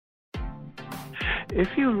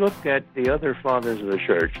If you look at the other fathers of the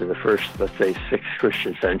church in the first, let's say, 6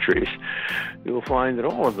 Christian centuries, you will find that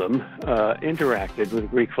all of them interacted with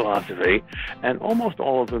Greek philosophy, and almost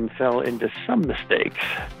all of them fell into some mistakes.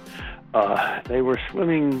 They were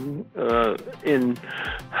swimming in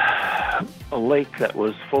a lake that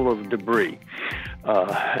was full of debris,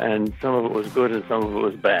 and some of it was good and some of it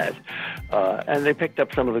was bad. And they picked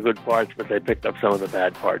up some of the good parts, but they picked up some of the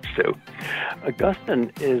bad parts too.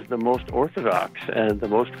 Augustine is the most orthodox and the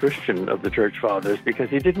most Christian of the church fathers because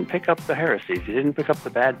he didn't pick up the heresies. He didn't pick up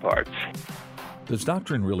the bad parts. Does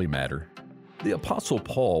doctrine really matter? The Apostle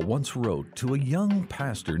Paul once wrote to a young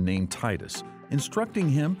pastor named Titus, instructing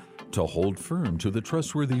him to hold firm to the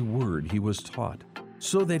trustworthy word he was taught,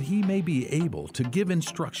 so that he may be able to give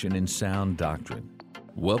instruction in sound doctrine.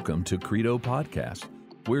 Welcome to Credo Podcast,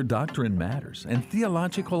 where doctrine matters and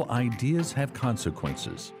theological ideas have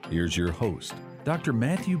consequences. Here's your host, Dr.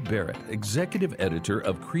 Matthew Barrett, Executive Editor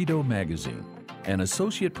of Credo Magazine and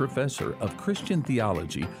Associate Professor of Christian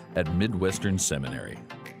Theology at Midwestern Seminary.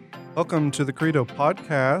 Welcome to the Credo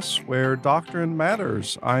Podcast, where doctrine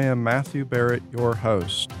matters. I am Matthew Barrett, your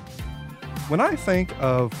host. When I think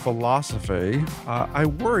of philosophy, I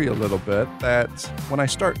worry a little bit that when I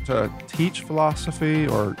start to teach philosophy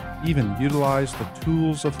or even utilize the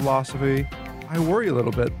tools of philosophy, I worry a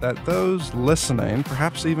little bit that those listening,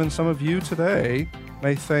 perhaps even some of you today,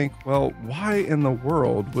 may think, well, why in the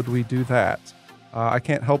world would we do that? I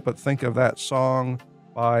can't help but think of that song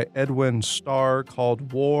by Edwin Starr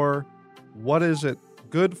called War. What is it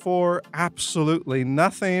good for? Absolutely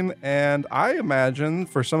nothing. And I imagine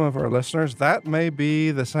for some of our listeners, that may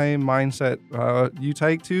be the same mindset you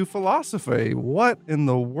take to philosophy. What in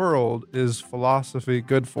the world is philosophy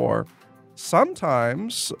good for?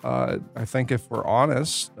 Sometimes, I think if we're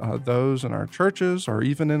honest, those in our churches or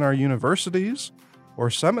even in our universities or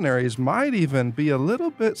seminaries might even be a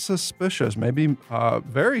little bit suspicious, maybe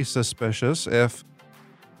very suspicious if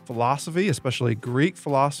philosophy, especially Greek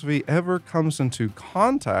philosophy, ever comes into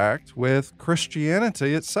contact with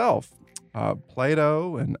Christianity itself.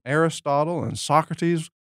 Plato and Aristotle and Socrates,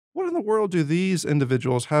 what in the world do these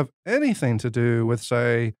individuals have anything to do with,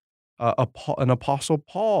 say, an Apostle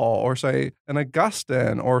Paul or, say, an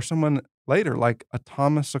Augustine or someone later like a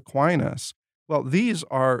Thomas Aquinas? Well, these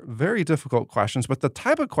are very difficult questions, but the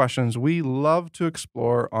type of questions we love to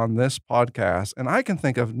explore on this podcast. And I can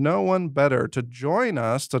think of no one better to join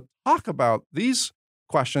us to talk about these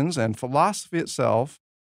questions and philosophy itself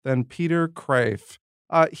than Peter Kreeft.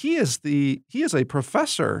 He is a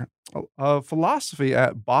professor of philosophy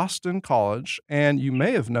at Boston College, and you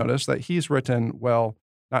may have noticed that he's written, well,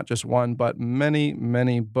 not just one, but many,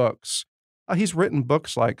 many books. He's written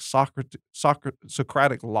books like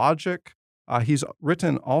Socratic Logic. He's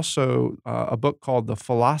written also a book called The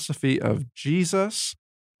Philosophy of Jesus.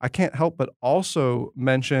 I can't help but also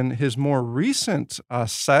mention his more recent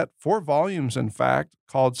set, 4 volumes in fact,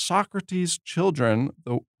 called Socrates' Children,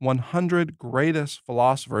 the 100 Greatest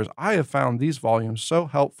Philosophers. I have found these volumes so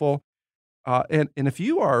helpful. And if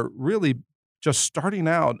you are really just starting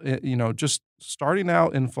out, just starting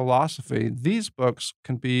out in philosophy, these books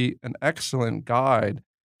can be an excellent guide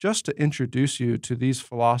just to introduce you to these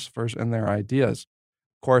philosophers and their ideas.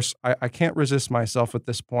 Of course, I can't resist myself at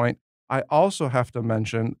this point. I also have to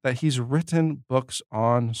mention that he's written books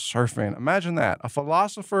on surfing. Imagine that, a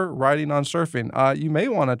philosopher writing on surfing. You may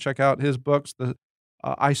want to check out his books,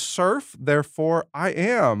 I Surf, Therefore I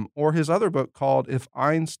Am, or his other book called If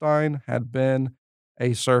Einstein Had Been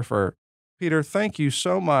a Surfer. Peter, thank you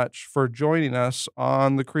so much for joining us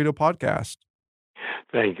on the Credo Podcast.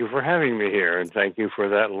 Thank you for having me here, and thank you for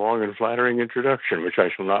that long and flattering introduction, which I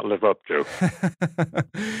shall not live up to.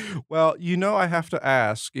 Well, I have to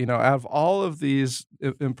ask, out of all of these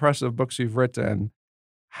impressive books you've written,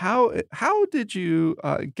 how did you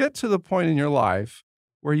get to the point in your life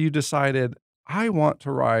where you decided, I want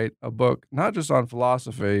to write a book, not just on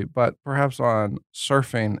philosophy, but perhaps on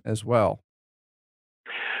surfing as well?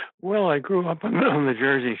 Well, I grew up on the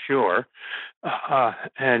Jersey Shore,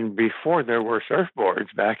 and before there were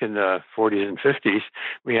surfboards, back in the 40s and 50s,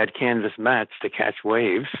 we had canvas mats to catch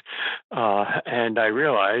waves, and I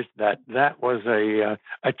realized that was a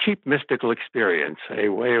cheap mystical experience, a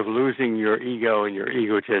way of losing your ego and your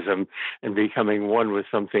egotism and becoming one with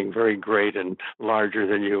something very great and larger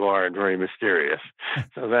than you are and very mysterious.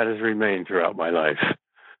 So that has remained throughout my life.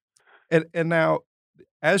 And now,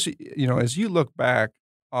 as you look back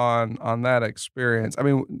on that experience, I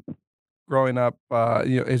mean, growing up,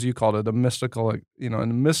 as you called it, a mystical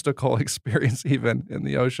experience, even in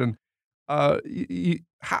the ocean. How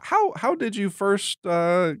did you first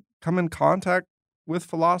come in contact with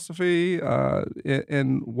philosophy,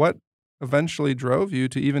 and what eventually drove you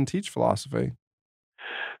to even teach philosophy?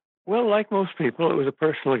 Well, like most people, it was a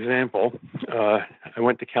personal example. I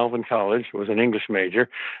went to Calvin College, was an English major,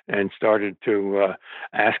 and started to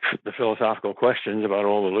ask the philosophical questions about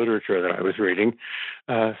all the literature that I was reading.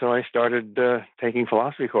 So I started taking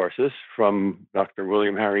philosophy courses from Dr.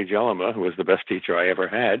 William Harry Jellema, who was the best teacher I ever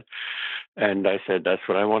had. And I said, that's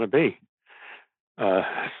what I want to be. Uh,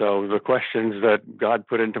 so the questions that God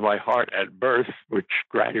put into my heart at birth, which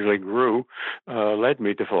gradually grew, led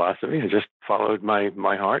me to philosophy. I just followed my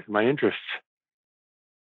heart, my interests.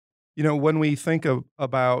 When we think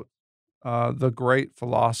about the great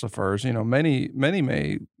philosophers, many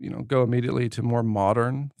may go immediately to more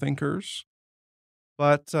modern thinkers,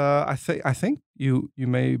 but I think you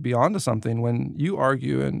may be onto something when you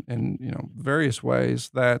argue in various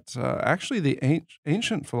ways that actually the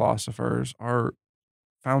ancient philosophers are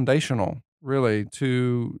foundational, really,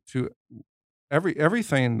 to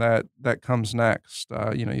everything that comes next.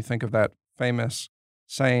 You think of that famous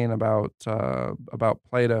saying about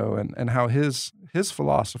Plato and how his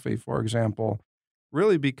philosophy, for example,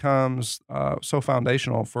 really becomes so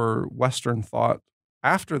foundational for Western thought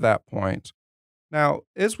after that point. Now,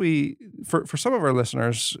 as we for some of our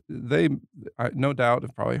listeners, they no doubt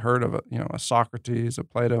have probably heard of a Socrates, a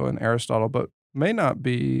Plato, and Aristotle, but may not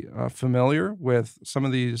be familiar with some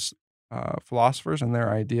of these philosophers and their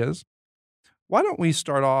ideas. Why don't we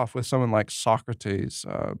start off with someone like Socrates?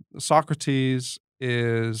 Socrates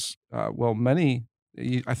is,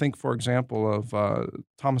 I think, for example, of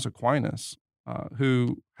Thomas Aquinas,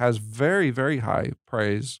 who has very, very high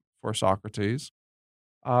praise for Socrates,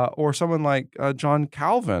 or someone like John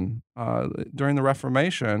Calvin during the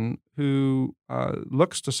Reformation, who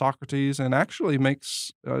looks to Socrates and actually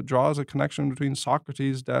draws a connection between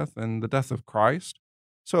Socrates' death and the death of Christ.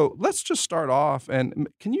 So let's just start off, and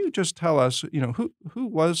can you just tell us, who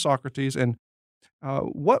was Socrates, and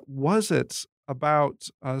what was it about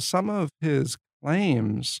some of his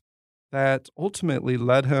claims that ultimately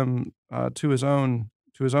led him to his own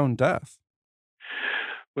death?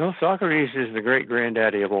 Well, Socrates is the great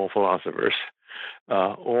granddaddy of all philosophers.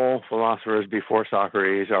 All philosophers before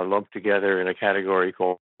Socrates are lumped together in a category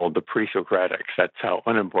called the pre-Socratics. That's how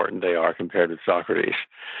unimportant they are compared with Socrates.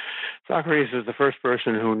 Socrates is the first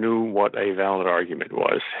person who knew what a valid argument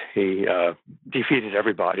was. He defeated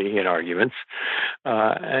everybody in arguments,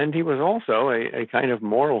 and he was also a kind of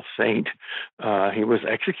moral saint. He was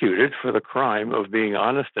executed for the crime of being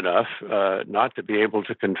honest enough not to be able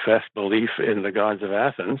to confess belief in the gods of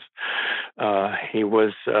Athens. He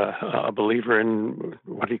was a believer in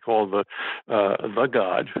what he called the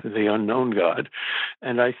God, the unknown God.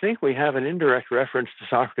 And I think we have an indirect reference to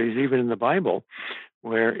Socrates even in the Bible,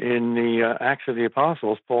 where in the Acts of the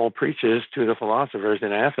Apostles, Paul preaches to the philosophers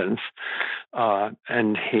in Athens,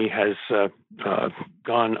 and he has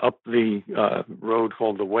gone up the road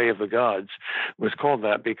called the Way of the Gods. It was called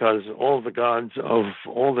that because all the gods of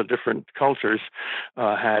all the different cultures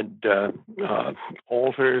had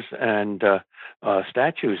altars and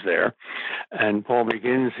statues there. And Paul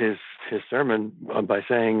begins his sermon by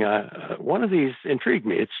saying, one of these intrigued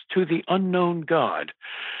me. It's to the unknown God.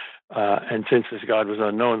 And since this God was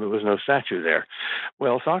unknown, there was no statue there.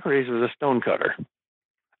 Well, Socrates was a stonecutter.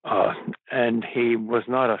 And he was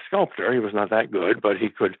not a sculptor. He was not that good, but he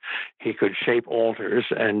could shape altars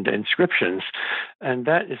and inscriptions. And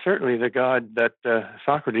that is certainly the God that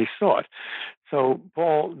Socrates sought. So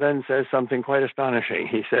Paul then says something quite astonishing.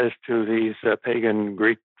 He says to these pagan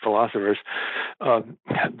Greek philosophers,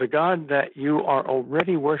 the God that you are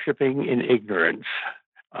already worshiping in ignorance,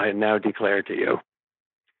 I now declare to you.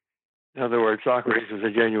 In other words, Socrates was a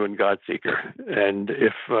genuine God seeker. And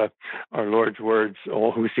if our Lord's words,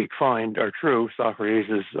 all who seek find, are true, Socrates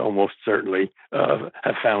is almost certainly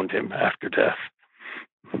have found him after death.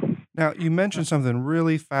 Now, you mentioned something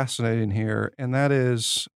really fascinating here, and that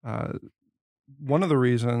is one of the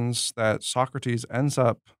reasons that Socrates ends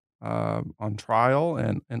up on trial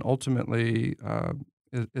and ultimately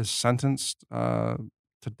is sentenced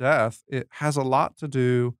to death. It has a lot to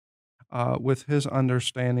do with his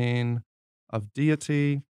understanding of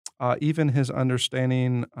deity, even his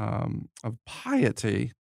understanding of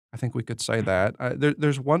piety. I think we could say that.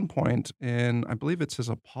 There's one point in, I believe it's his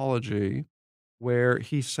Apology, where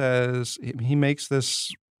he says, he makes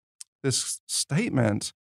this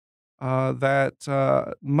statement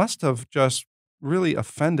that must have just really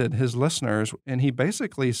offended his listeners. And he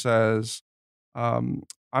basically says, I'm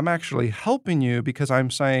actually helping you because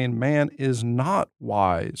I'm saying man is not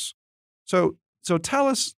wise. So tell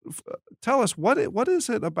us what is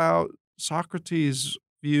it about Socrates'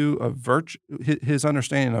 view of virtue, his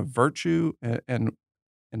understanding of virtue and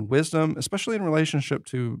wisdom, especially in relationship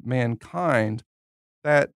to mankind,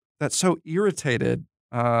 that that so irritated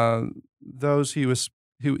uh, those who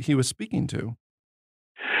he was speaking to.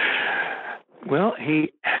 Well,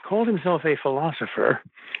 he called himself a philosopher,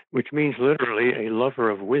 which means literally a lover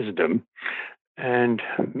of wisdom. And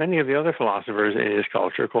many of the other philosophers in his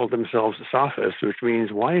culture called themselves sophists, which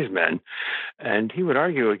means wise men. And he would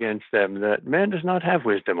argue against them that man does not have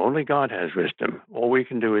wisdom, only God has wisdom. All we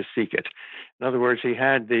can do is seek it. In other words, he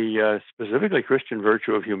had the specifically Christian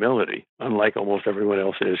virtue of humility, unlike almost everyone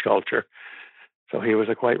else in his culture. So he was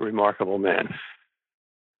a quite remarkable man.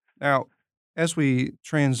 Now, as we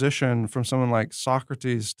transition from someone like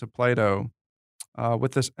Socrates to Plato,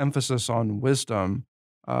 with this emphasis on wisdom,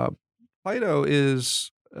 uh, Plato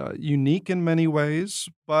is unique in many ways,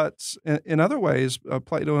 but in other ways,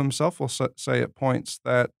 Plato himself will say at points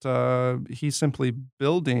that he's simply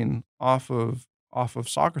building off of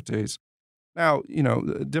Socrates. Now,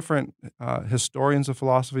 different historians of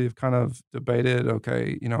philosophy have kind of debated,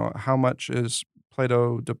 okay, how much is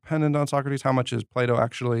Plato dependent on Socrates? How much is Plato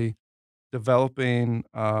actually developing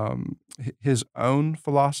his own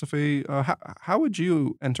philosophy? How would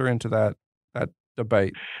you enter into that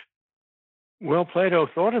debate? Well, Plato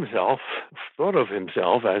thought of himself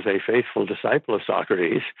as a faithful disciple of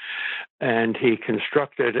Socrates, and he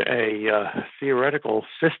constructed a theoretical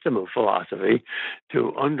system of philosophy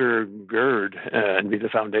to undergird and be the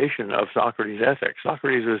foundation of Socrates' ethics.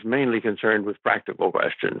 Socrates was mainly concerned with practical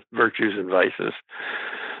questions, virtues and vices.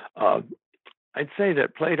 Uh, I'd say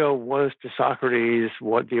that Plato was to Socrates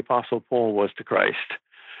what the Apostle Paul was to Christ,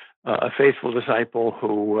 a faithful disciple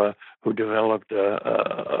who developed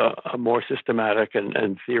a more systematic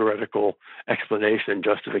and theoretical explanation and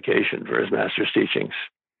justification for his master's teachings.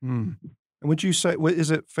 Hmm. And would you say,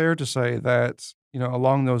 is it fair to say that,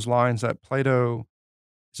 along those lines, that Plato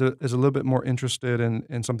is a little bit more interested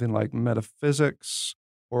in something like metaphysics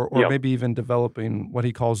or Yep. maybe even developing what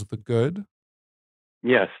he calls the good?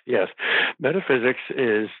 Yes, yes. Metaphysics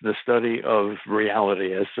is the study of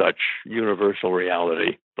reality as such, universal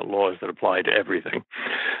reality, the laws that apply to everything.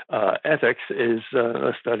 Ethics is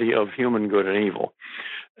a study of human good and evil.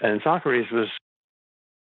 And Socrates was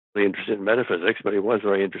really interested in metaphysics, but he was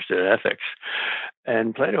very interested in ethics.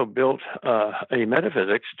 And Plato built a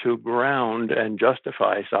metaphysics to ground and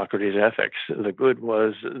justify Socrates' ethics. The good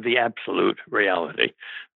was the absolute reality.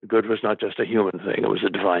 The good was not just a human thing, it was a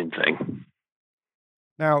divine thing.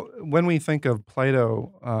 Now, when we think of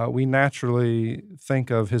Plato, we naturally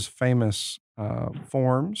think of his famous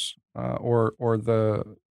forms, or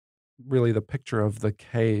the really the picture of the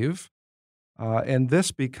cave, and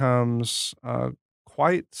this becomes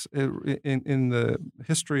quite in the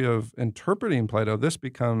history of interpreting Plato. This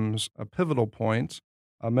becomes a pivotal point.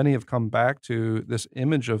 Many have come back to this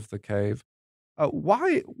image of the cave.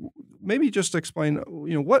 Why? Maybe just explain.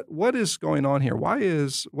 What is going on here? What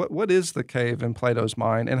is the cave in Plato's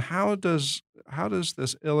mind, and how does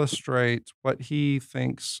this illustrate what he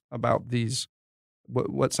thinks about these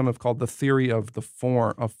what some have called the theory of the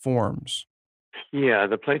forms? Yeah,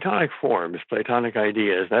 the Platonic forms, Platonic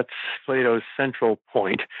ideas, that's Plato's central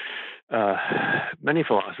point. Uh, Many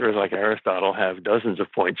philosophers, like Aristotle, have dozens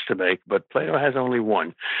of points to make, but Plato has only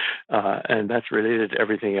one, and that's related to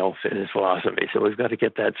everything else in his philosophy. So we've got to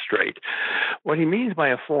get that straight. What he means by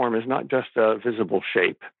a form is not just a visible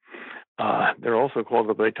shape. They're also called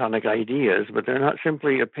the Platonic ideas, but they're not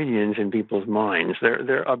simply opinions in people's minds.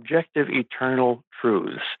 They're objective, eternal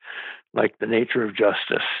truths, like the nature of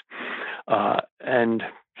justice. And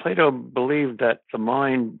Plato believed that the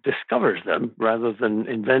mind discovers them rather than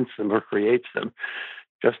invents them or creates them.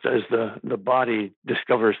 Just as the body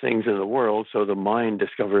discovers things in the world, so the mind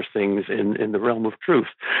discovers things in the realm of truth.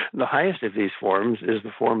 The highest of these forms is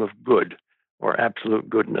the form of good or absolute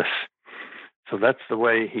goodness. So that's the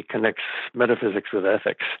way he connects metaphysics with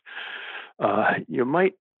ethics. You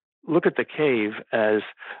might look at the cave as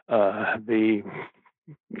the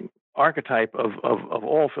archetype of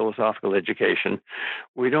all philosophical education.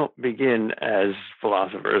 We don't begin as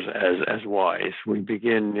philosophers, as wise. We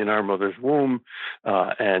begin in our mother's womb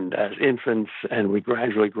and as infants, and we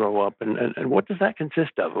gradually grow up. And what does that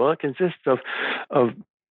consist of? Well, it consists of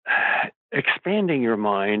expanding your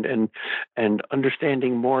mind and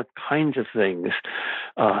understanding more kinds of things.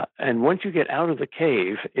 And once you get out of the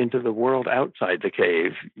cave into the world outside the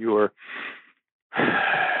cave, you're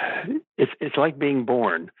it's like being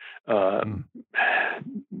born. Mm.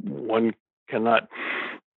 One cannot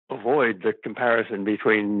avoid the comparison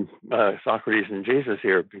between Socrates and Jesus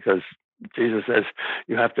here, because Jesus says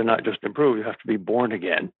you have to not just improve, you have to be born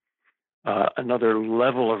again. another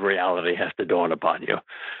level of reality has to dawn upon you,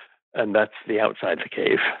 and that's the outside the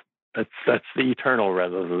cave. That's the eternal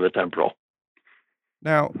rather than the temporal.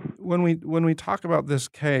 Now, when we talk about this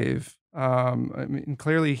cave, I mean,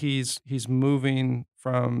 clearly he's moving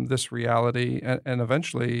from this reality, and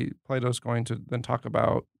eventually Plato's going to then talk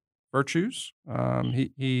about virtues.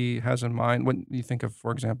 He has in mind when you think of,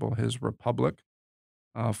 for example, his Republic,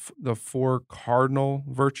 the four cardinal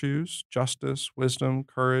virtues: justice, wisdom,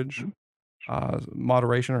 courage,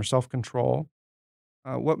 moderation, or self-control.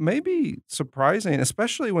 What may be surprising,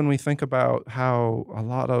 especially when we think about how a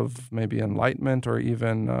lot of maybe Enlightenment or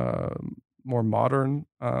even more modern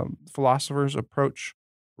philosophers approach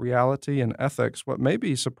reality and ethics, what may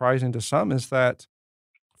be surprising to some is that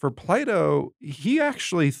for Plato, he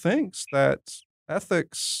actually thinks that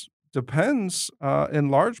ethics depends in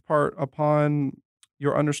large part upon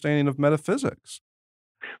your understanding of metaphysics.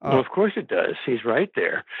 Well, Uh, of course it does. He's right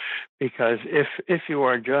there. Because if you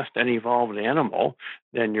are just an evolved animal,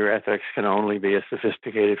 then your ethics can only be a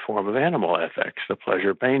sophisticated form of animal ethics, the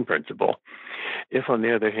pleasure pain principle. If, on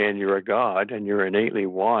the other hand, you're a god and you're innately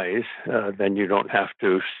wise, then you don't have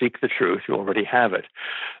to seek the truth. You already have it.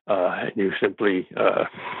 And you simply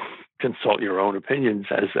consult your own opinions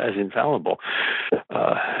as infallible.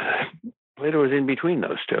 Uh, Plato is in between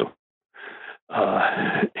those two.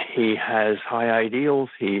 He has high ideals.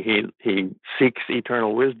 He seeks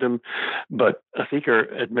eternal wisdom, but a seeker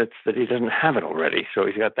admits that he doesn't have it already. So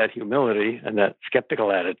he's got that humility and that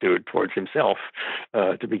skeptical attitude towards himself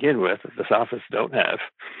to begin with that the sophists don't have.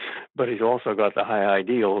 But he's also got the high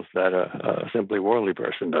ideals that a simply worldly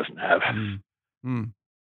person doesn't have. mm, mm.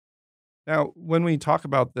 Now, when we talk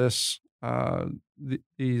about this,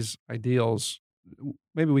 these ideals,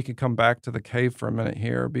 maybe we could come back to the cave for a minute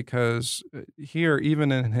here, because here,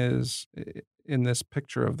 even in in this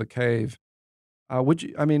picture of the cave, would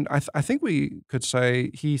you? I mean, I think we could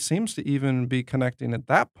say he seems to even be connecting at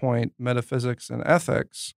that point metaphysics and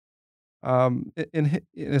ethics. And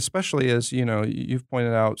especially as you know, you've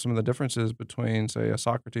pointed out some of the differences between, say, a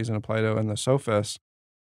Socrates and a Plato and the sophists.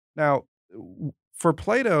 Now, for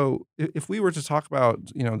Plato, if we were to talk about,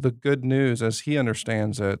 the good news as he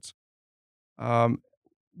understands it, um,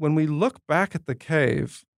 when we look back at the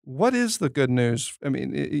cave, what is the good news? I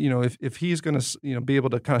mean, if he's going to, be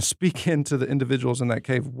able to kind of speak into the individuals in that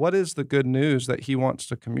cave, what is the good news that he wants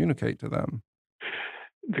to communicate to them?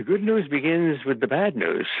 The good news begins with the bad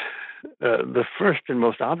news. The first and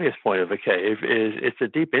most obvious point of the cave is it's a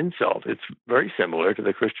deep insult. It's very similar to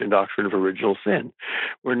the Christian doctrine of original sin.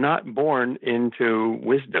 We're not born into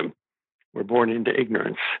wisdom, we're born into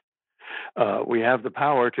ignorance. We have the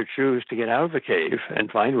power to choose to get out of the cave and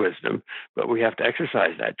find wisdom, but we have to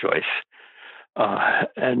exercise that choice.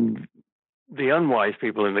 And the unwise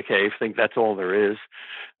people in the cave think that's all there is.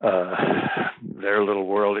 Their little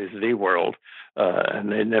world is the world,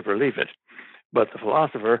 and they never leave it. But the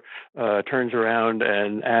philosopher turns around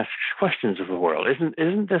and asks questions of the world.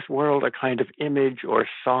 Isn't this world a kind of image or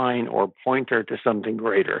sign or pointer to something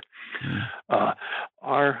greater? Uh,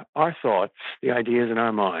 our thoughts, the ideas in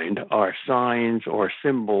our mind, are signs or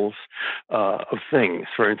symbols of things.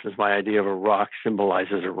 For instance, my idea of a rock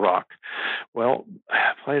symbolizes a rock. Well,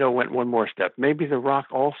 Plato went one more step. Maybe the rock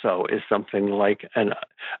also is something like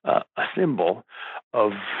a symbol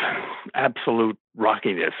of absolute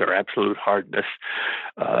rockiness or absolute hardness.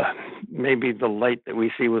 Maybe the light that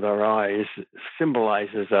we see with our eyes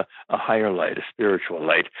symbolizes a higher light, a spiritual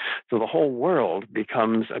light. So the whole world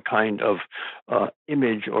becomes a kind of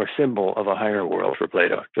image or symbol of a higher world for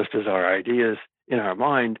Plato, just as our ideas in our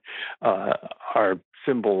mind are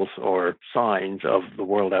symbols or signs of the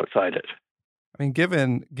world outside it. I mean,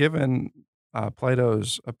 given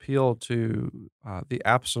Plato's appeal to the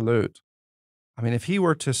absolute, I mean, if he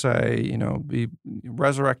were to say, be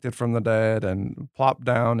resurrected from the dead and plop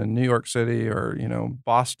down in New York City or,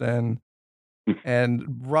 Boston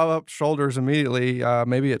and rub up shoulders immediately,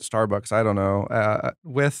 maybe at Starbucks, I don't know,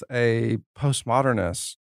 with a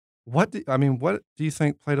postmodernist, what do you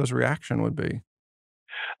think Plato's reaction would be?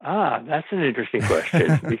 That's an interesting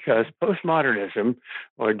question because postmodernism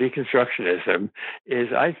or deconstructionism is,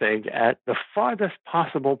 I think, at the farthest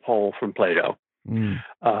possible pole from Plato. Mm,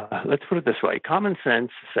 Let's put it this way. Common sense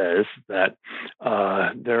says that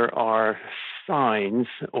there are signs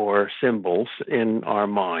or symbols in our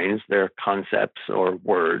minds, they're concepts or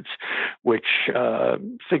words, which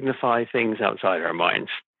signify things outside our minds.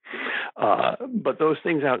 But those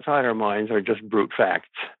things outside our minds are just brute facts.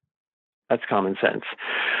 That's common sense.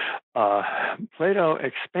 Uh, Plato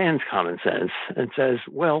expands common sense and says,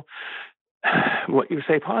 well, what you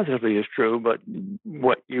say positively is true, but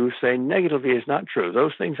what you say negatively is not true.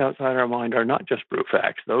 Those things outside our mind are not just brute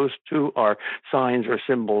facts. Those too are signs or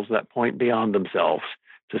symbols that point beyond themselves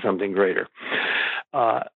to something greater.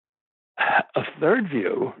 A third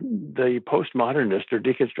view, the postmodernist or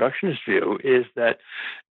deconstructionist view, is that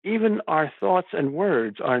even our thoughts and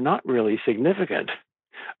words are not really significant.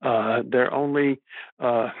 They're only,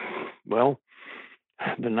 well,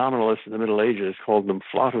 the nominalists in the Middle Ages called them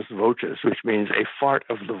flatus vocis, which means a fart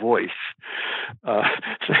of the voice. Uh,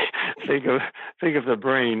 think of the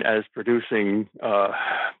brain as producing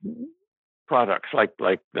products like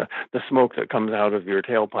the smoke that comes out of your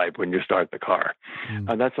tailpipe when you start the car.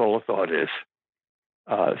 That's all a thought is.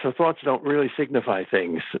 So thoughts don't really signify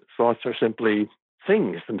things. Thoughts are simply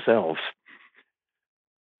things themselves.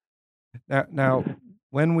 Now,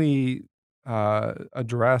 when we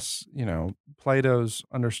address, Plato's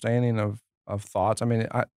understanding of thoughts, I mean,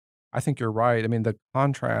 I think you're right. I mean, the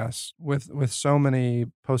contrast with so many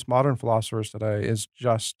postmodern philosophers today is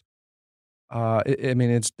just, I mean,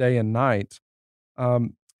 it's day and night.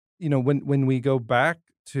 Um, when we go back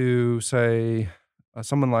to say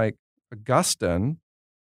someone like Augustine,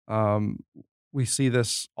 um, we see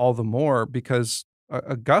this all the more because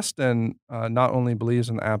Augustine not only believes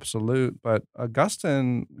in absolute, but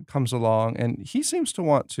Augustine comes along and he seems to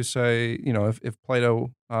want to say, if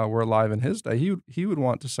Plato were alive in his day, he would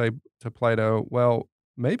want to say to Plato, well,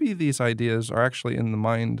 maybe these ideas are actually in the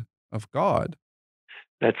mind of God.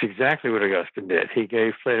 That's exactly what Augustine did. He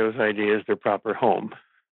gave Plato's ideas their proper home.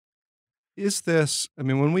 Is this, I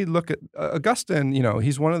mean, when we look at Augustine,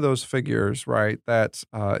 he's one of those figures, right, that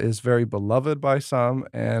is very beloved by some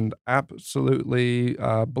and absolutely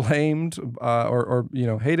blamed or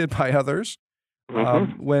hated by others.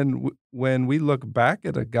 Mm-hmm. When we look back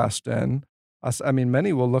at Augustine, I mean,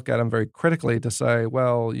 many will look at him very critically to say,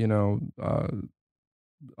 well,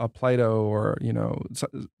 Plato or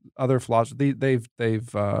other philosophers,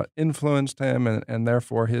 they've influenced him, and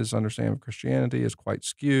therefore his understanding of Christianity is quite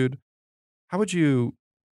skewed. How would you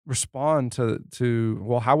respond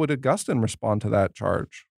well, how would Augustine respond to that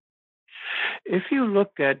charge? If you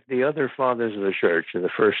look at the other fathers of the church in the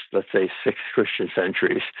first, let's say, 6 Christian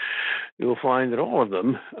centuries, you'll find that all of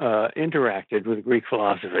them interacted with Greek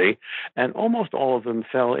philosophy, and almost all of them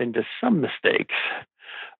fell into some mistakes.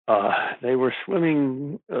 They were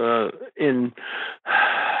swimming in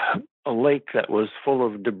a lake that was full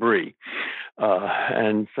of debris.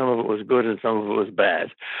 And some of it was good and some of it was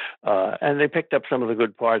bad. And they picked up some of the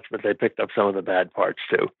good parts, but they picked up some of the bad parts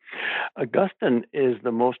too. Augustine is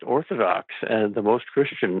the most orthodox and the most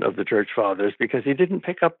Christian of the church fathers because he didn't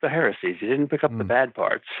pick up the heresies. He didn't pick up the bad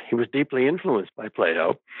parts. He was deeply influenced by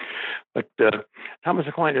Plato. But Thomas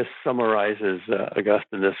Aquinas summarizes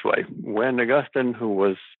Augustine this way. When Augustine, who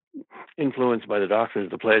was influenced by the doctrines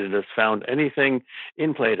of the Platonists, found anything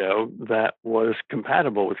in Plato that was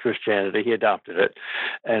compatible with Christianity, he adopted it.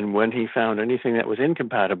 And when he found anything that was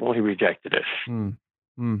incompatible, he rejected it.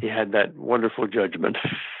 He had that wonderful judgment.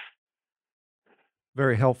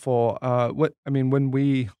 Very helpful. When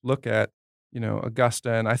we look at,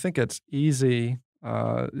 Augustine, I think it's easy,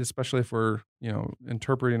 especially if we're,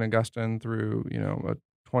 interpreting Augustine through, a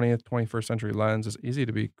 20th, 21st century lens, it's easy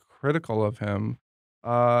to be critical of him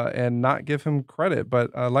and not give him credit.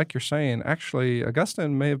 But like you're saying, actually,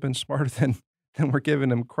 Augustine may have been smarter than we're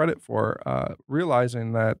giving him credit for,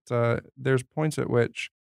 realizing that there's points at which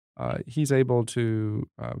he's able to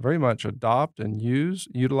very much adopt and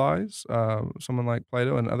utilize someone like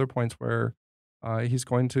Plato, and other points where he's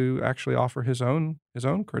going to actually offer his own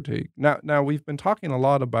critique. Now we've been talking a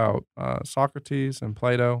lot about Socrates and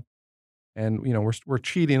Plato, and we're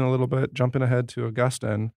cheating a little bit, jumping ahead to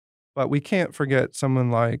Augustine, but we can't forget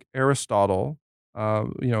someone like Aristotle.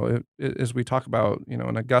 As we talk about,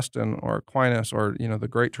 an Augustine or Aquinas or, the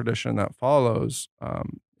great tradition that follows,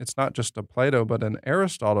 it's not just a Plato, but an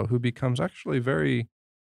Aristotle who becomes actually very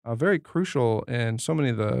crucial in so many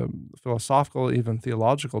of the philosophical, even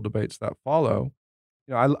theological debates that follow.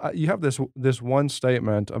 You have this one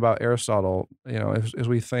statement about Aristotle,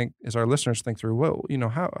 as our listeners think through, well,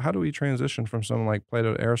 how do we transition from someone like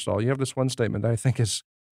Plato to Aristotle? You have this one statement that I think is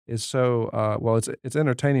so well. It's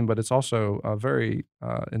entertaining, but it's also very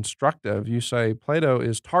instructive. You say Plato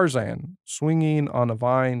is Tarzan swinging on a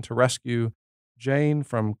vine to rescue Jane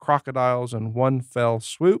from crocodiles in one fell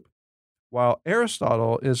swoop, while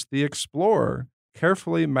Aristotle is the explorer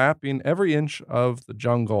carefully mapping every inch of the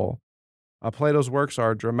jungle. Plato's works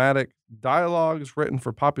are dramatic dialogues written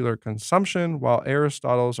for popular consumption, while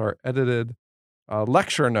Aristotle's are edited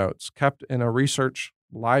lecture notes kept in a research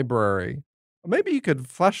library. Maybe you could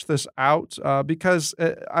flesh this out because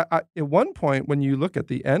at one point, when you look at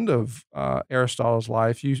the end of Aristotle's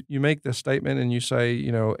life, you make this statement and you say,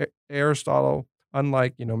 Aristotle,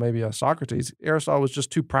 unlike maybe a Socrates, Aristotle was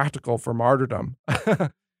just too practical for martyrdom.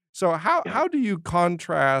 So Yeah. how do you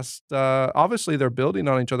contrast? Obviously, they're building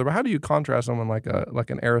on each other, but how do you contrast someone like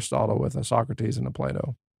an Aristotle with a Socrates and a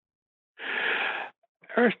Plato?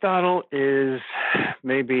 Aristotle is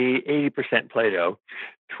maybe 80% Plato,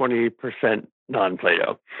 20% non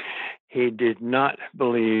Plato. He did not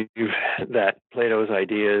believe that Plato's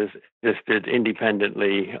ideas existed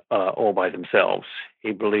independently all by themselves.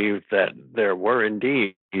 He believed that there were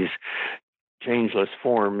indeed these changeless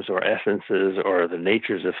forms or essences or the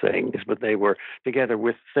natures of things, but they were together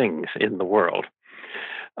with things in the world.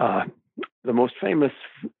 Uh, the most famous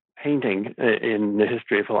painting in the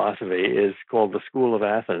history of philosophy is called The School of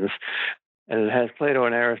Athens, and it has Plato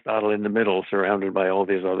and Aristotle in the middle, surrounded by all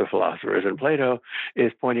these other philosophers. And Plato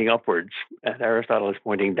is pointing upwards, and Aristotle is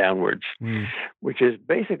pointing downwards, Mm. which is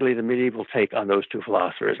basically the medieval take on those two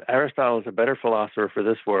philosophers. Aristotle is a better philosopher for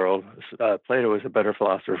this world. Plato is a better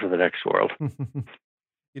philosopher for the next world.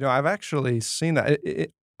 I've actually seen that.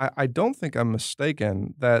 I don't think I'm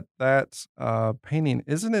mistaken that painting,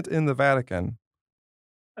 isn't it in the Vatican?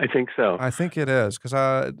 I think so. I think it is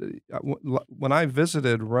because when I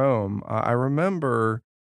visited Rome, I remember.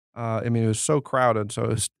 I mean, it was so crowded, so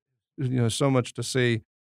it was so much to see.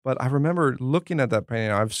 But I remember looking at that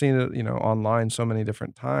painting. I've seen it, online so many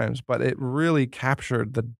different times, but it really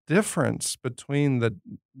captured the difference between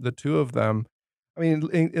the two of them. I mean,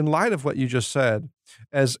 in light of what you just said,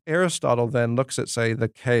 as Aristotle then looks at, say, the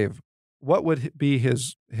cave, what would be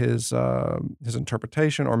his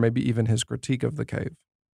interpretation, or maybe even his critique of the cave?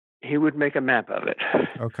 He would make a map of it.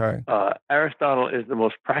 Okay. Aristotle is the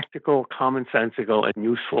most practical, commonsensical, and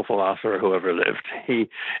useful philosopher who ever lived. He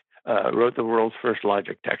wrote the world's first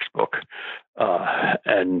logic textbook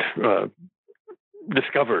and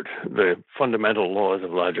discovered the fundamental laws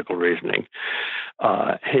of logical reasoning.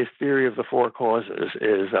 His theory of the four causes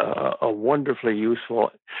is a wonderfully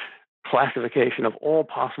useful classification of all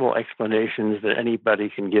possible explanations that anybody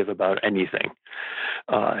can give about anything.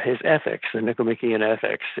 His ethics, the Nicomachean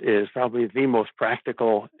Ethics, is probably the most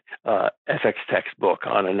practical ethics textbook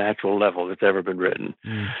on a natural level that's ever been written.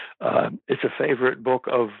 Mm. It's a favorite book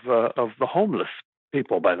of the homeless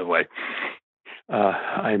people, by the way.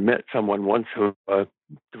 I met someone once who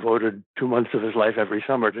devoted 2 months of his life every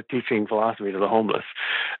summer to teaching philosophy to the homeless.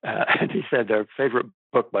 And he said their favorite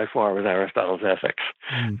book by far was Aristotle's Ethics.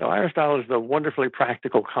 Mm. So Aristotle is the wonderfully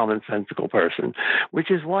practical, commonsensical person,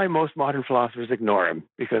 which is why most modern philosophers ignore him,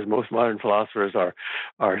 because most modern philosophers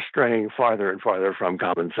are straying farther and farther from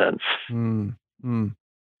common sense. Mm. Mm.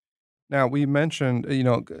 Now, we mentioned,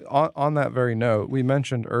 on that very note, we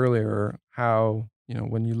mentioned earlier how,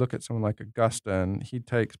 when you look at someone like Augustine, he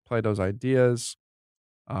takes Plato's ideas,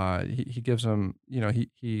 he gives them,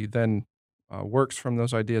 he then works from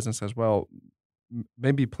those ideas and says, well,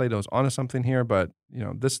 maybe Plato's onto something here, but,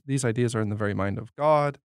 these ideas are in the very mind of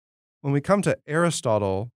God. When we come to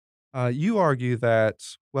Aristotle, you argue that,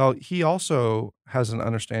 well, he also has an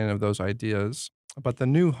understanding of those ideas, but the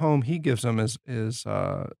new home he gives them is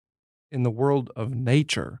in the world of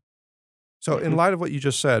nature. So, in Mhm. light of what you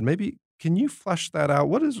just said, maybe can you flesh that out?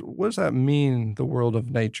 What does that mean, the world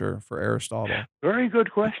of nature, for Aristotle? Very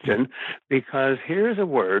good question, because here's a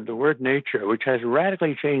word, the word nature, which has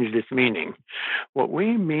radically changed its meaning. What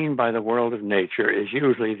we mean by the world of nature is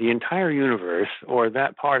usually the entire universe or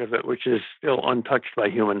that part of it which is still untouched by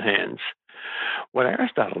human hands. What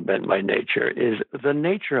Aristotle meant by nature is the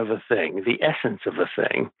nature of a thing, the essence of a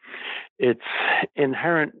thing, its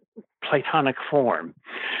inherent Platonic form,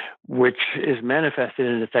 which is manifested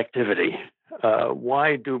in its activity.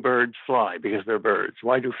 Why do birds fly? Because they're birds.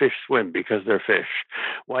 Why do fish swim? Because they're fish.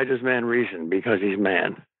 Why does man reason? Because he's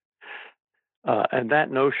man. And that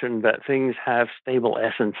notion that things have stable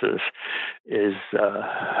essences is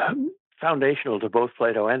foundational to both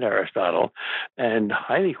Plato and Aristotle, and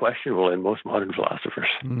highly questionable in most modern philosophers.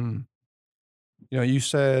 Mm. You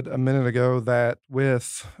said a minute ago that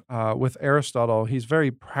with Aristotle, he's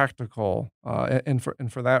very practical, and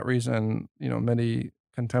for that reason, many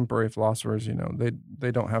contemporary philosophers,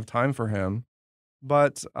 they don't have time for him.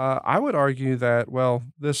 But I would argue that, well,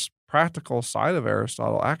 this practical side of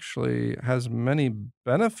Aristotle actually has many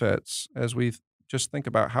benefits as we just think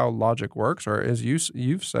about how logic works, or as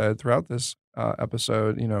you've said throughout this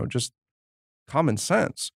episode, just common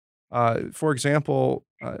sense. For example,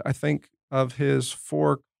 I think of his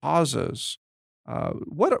four causes.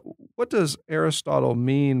 What does Aristotle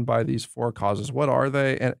mean by these four causes? What are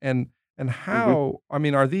they? And And Hmm. how, I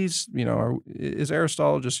mean, are these, is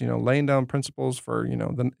Aristotle just, laying down principles for,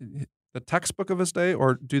 the textbook of his day,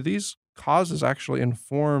 or do these causes actually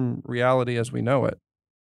inform reality as we know it?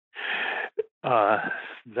 Uh,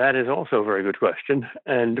 that is also a very good question.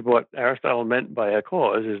 And what Aristotle meant by a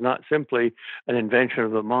cause is not simply an invention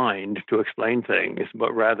of the mind to explain things,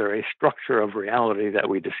 but rather a structure of reality that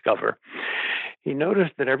we discover. He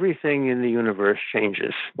noticed that everything in the universe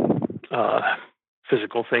changes. Uh,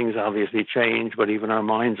 Physical things obviously change, but even our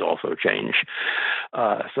minds also change.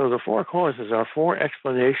 So the four causes are four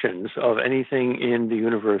explanations of anything in the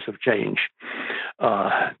universe of change.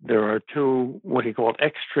 There are two, what he called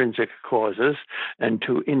extrinsic causes, and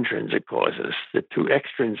two intrinsic causes. The two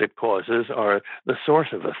extrinsic causes are the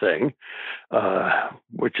source of a thing,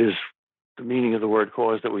 which is the meaning of the word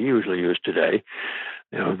cause that we usually use today.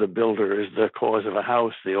 The builder is the cause of a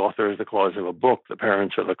house, the author is the cause of a book, the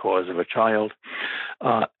parents are the cause of a child.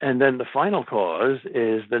 And then the final cause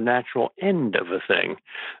is the natural end of a thing.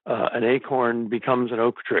 An acorn becomes an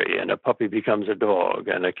oak tree, and a puppy becomes a dog,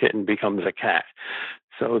 and a kitten becomes a cat.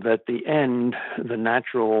 So that the end, the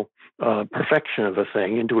natural perfection of a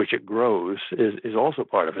thing into which it grows, is also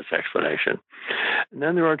part of its explanation. And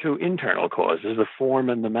then there are two internal causes, the form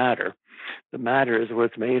and the matter. The matter is what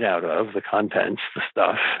it's made out of, the contents, the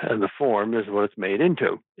stuff, and the form is what it's made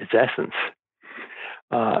into, its essence.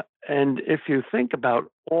 And if you think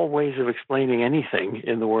about all ways of explaining anything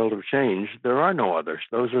in the world of change, there are no others.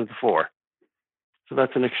 Those are the four. So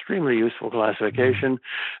that's an extremely useful classification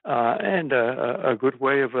and a good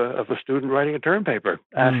way of a student writing a term paper.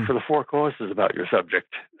 Ask Mm. for the four causes about your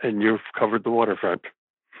subject, and you've covered the waterfront.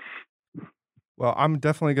 Well, I'm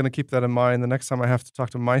definitely going to keep that in mind the next time I have to talk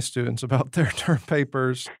to my students about their term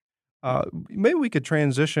papers. Maybe we could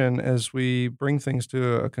transition as we bring things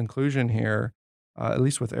to a conclusion here, at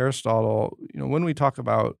least with Aristotle. When we talk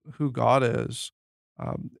about who God is,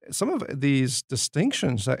 some of these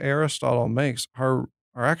distinctions that Aristotle makes are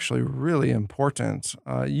actually really important.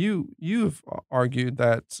 You've argued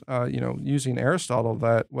that using Aristotle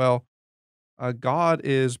that, well, God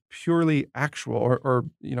is purely actual, or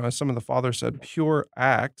as some of the fathers said, pure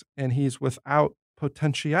act, and he's without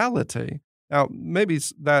potentiality. Now, maybe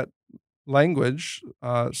that language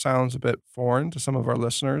sounds a bit foreign to some of our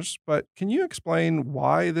listeners, but can you explain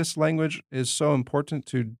why this language is so important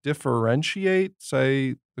to differentiate,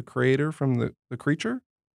 say, the creator from the creature?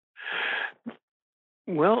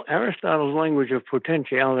 Well, Aristotle's language of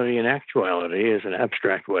potentiality and actuality is an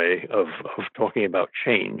abstract way of talking about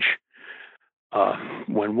change. Uh,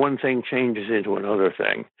 when one thing changes into another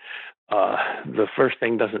thing, the first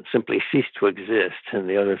thing doesn't simply cease to exist and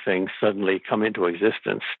the other things suddenly come into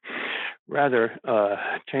existence. Rather,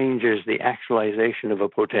 change is the actualization of a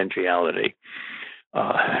potentiality.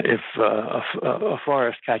 If a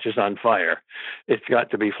forest catches on fire, it's got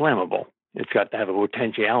to be flammable. It's got to have a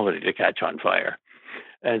potentiality to catch on fire.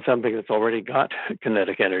 And something that's already got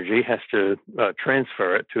kinetic energy has to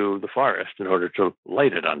transfer it to the forest in order to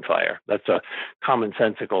light it on fire. That's a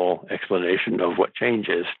commonsensical explanation of what change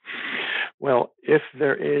is. Well, if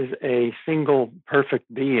there is a single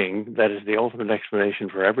perfect being that is the ultimate explanation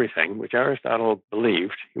for everything, which Aristotle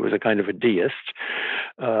believed, he was a kind of a deist,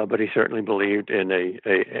 but he certainly believed in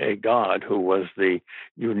a God who was the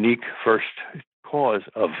unique first cause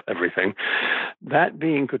of everything, that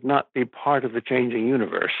being could not be part of the changing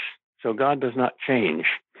universe. So God does not change.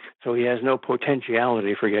 So he has no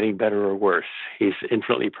potentiality for getting better or worse. He's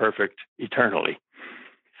infinitely perfect eternally.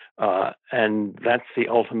 And that's the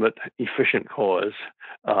ultimate efficient cause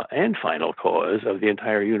and final cause of the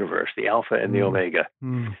entire universe, the Alpha and the Mm, Omega.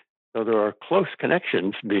 mm. So there are close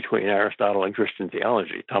connections between Aristotle and Christian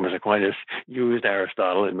theology. Thomas Aquinas used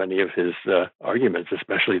Aristotle in many of his arguments,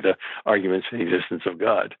 especially the arguments for the existence of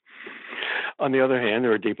God. On the other hand,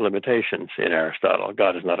 there are deep limitations in Aristotle.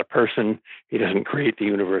 God is not a person. He doesn't create the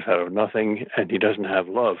universe out of nothing, and he doesn't have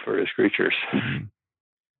love for his creatures. Mhm.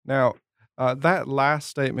 Now, that last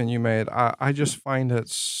statement you made, I just find it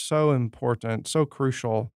so important, so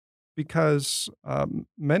crucial, because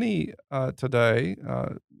many today,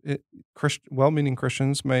 well-meaning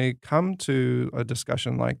Christians may come to a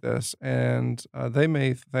discussion like this, and they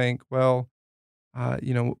may think, well,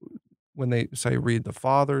 you know, when they say read the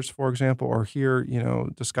fathers, for example, or hear,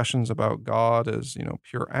 discussions about God as,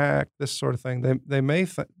 pure act, this sort of thing, they may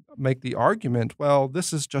make the argument, well,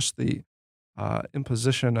 this is just the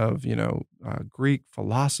imposition of Greek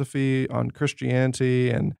philosophy on Christianity,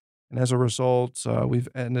 and as a result, we've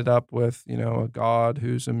ended up with a God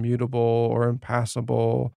who's immutable or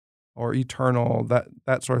impassible or eternal,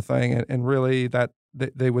 that sort of thing, and really that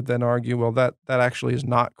they would then argue, well, that actually is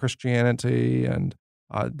not Christianity, and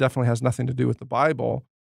Definitely has nothing to do with the Bible.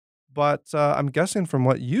 But I'm guessing from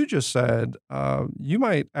what you just said, you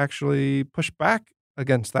might actually push back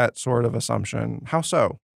against that sort of assumption. How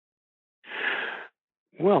so?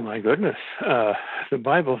 Well, my goodness. The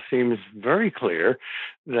Bible seems very clear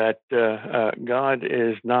that God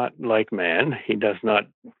is not like man. He does not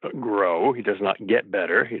grow. He does not get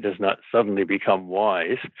better. He does not suddenly become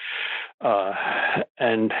wise.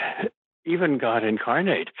 And even God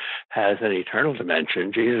incarnate has an eternal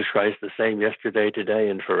dimension. Jesus Christ, the same yesterday, today,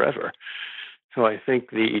 and forever. So I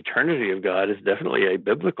think the eternity of God is definitely a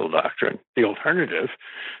biblical doctrine. The alternative,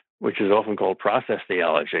 which is often called process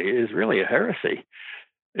theology, is really a heresy.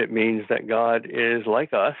 It means that God is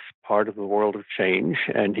like us, part of the world of change,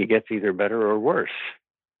 and he gets either better or worse.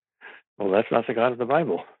 Well, that's not the God of the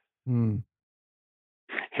Bible. Hmm.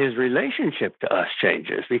 His relationship to us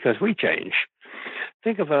changes because we change.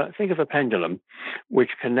 Think of a pendulum, which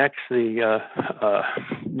connects the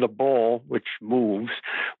ball, which moves,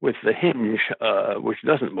 with the hinge, which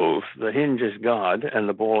doesn't move. The hinge is God, and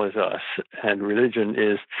the ball is us. And religion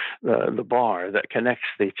is the bar that connects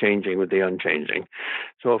the changing with the unchanging.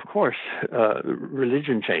 So, of course,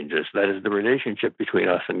 religion changes. That is, the relationship between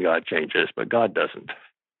us and God changes, but God doesn't.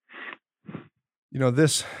 You know,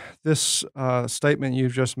 this statement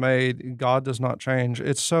you've just made, God does not change.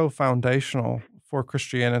 It's so foundational for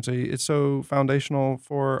Christianity. It's so foundational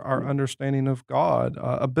for our understanding of God,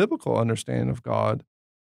 a biblical understanding of God.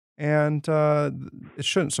 And it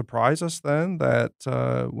shouldn't surprise us then that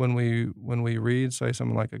when we read, say,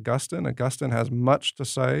 someone like Augustine, Augustine has much to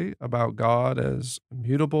say about God as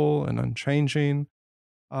immutable and unchanging.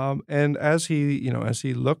 And as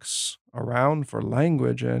he looks around for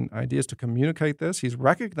language and ideas to communicate this, he's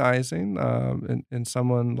recognizing in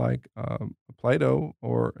someone like Plato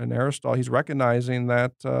or an Aristotle, he's recognizing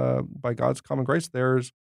that by God's common grace,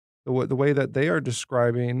 there's the way that they are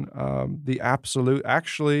describing the absolute.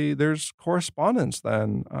 Actually, there's correspondence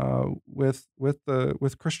then with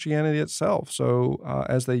Christianity itself. So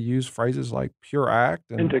as they use phrases like pure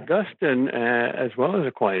act and Augustine, as well as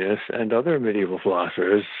Aquinas and other medieval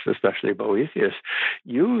philosophers, especially Boethius,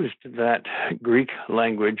 used that Greek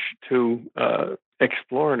language to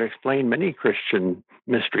explore and explain many Christian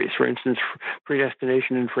mysteries. For instance,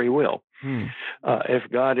 predestination and free will. If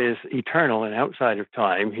God is eternal and outside of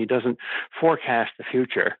time, he doesn't forecast the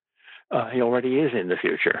future. He already is in the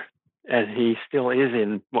future, and he still is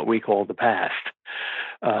in what we call the past.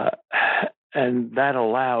 And that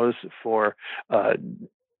allows for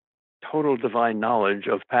total divine knowledge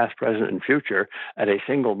of past, present, and future at a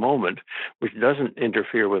single moment, which doesn't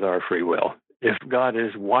interfere with our free will. If God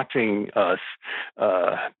is watching us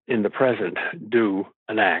in the present do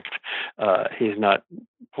an act, he's not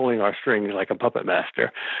pulling our strings like a puppet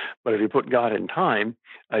master. But if you put God in time,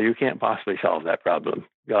 you can't possibly solve that problem.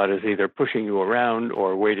 God is either pushing you around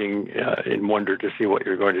or waiting in wonder to see what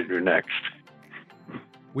you're going to do next.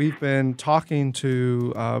 We've been talking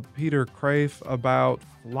to Peter Kreeft about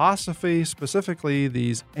philosophy, specifically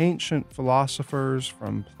these ancient philosophers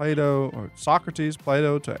from Plato or Socrates,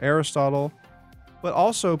 Plato to Aristotle, but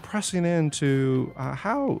also pressing into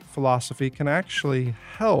how philosophy can actually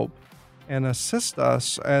help and assist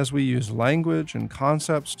us as we use language and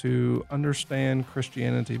concepts to understand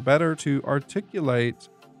Christianity better, to articulate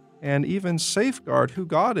and even safeguard who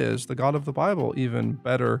God is, the God of the Bible, even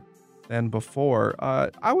better than before.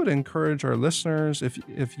 I would encourage our listeners,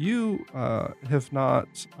 if you have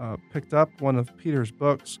not picked up one of Peter's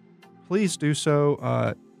books, please do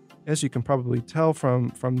so. As you can probably tell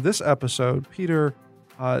from this episode, Peter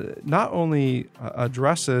not only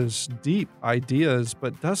addresses deep ideas,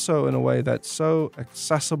 but does so in a way that's so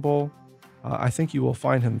accessible. I think you will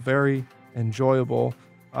find him very enjoyable.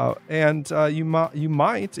 And you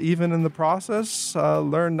might, even in the process,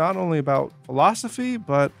 learn not only about philosophy,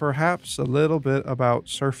 but perhaps a little bit about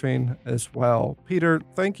surfing as well. Peter,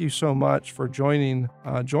 thank you so much for joining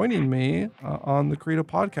me on the Credo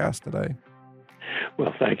podcast today.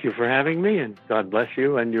 Well, thank you for having me, and God bless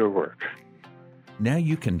you and your work. Now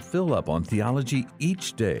you can fill up on theology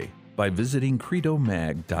each day by visiting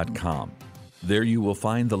credomag.com. There you will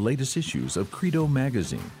find the latest issues of Credo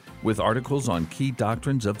Magazine, with articles on key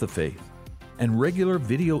doctrines of the faith, and regular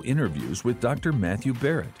video interviews with Dr. Matthew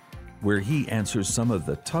Barrett, where he answers some of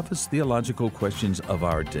the toughest theological questions of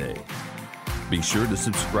our day. Be sure to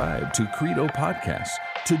subscribe to Credo Podcasts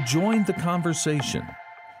to join the conversation,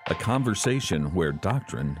 a conversation where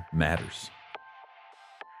doctrine matters.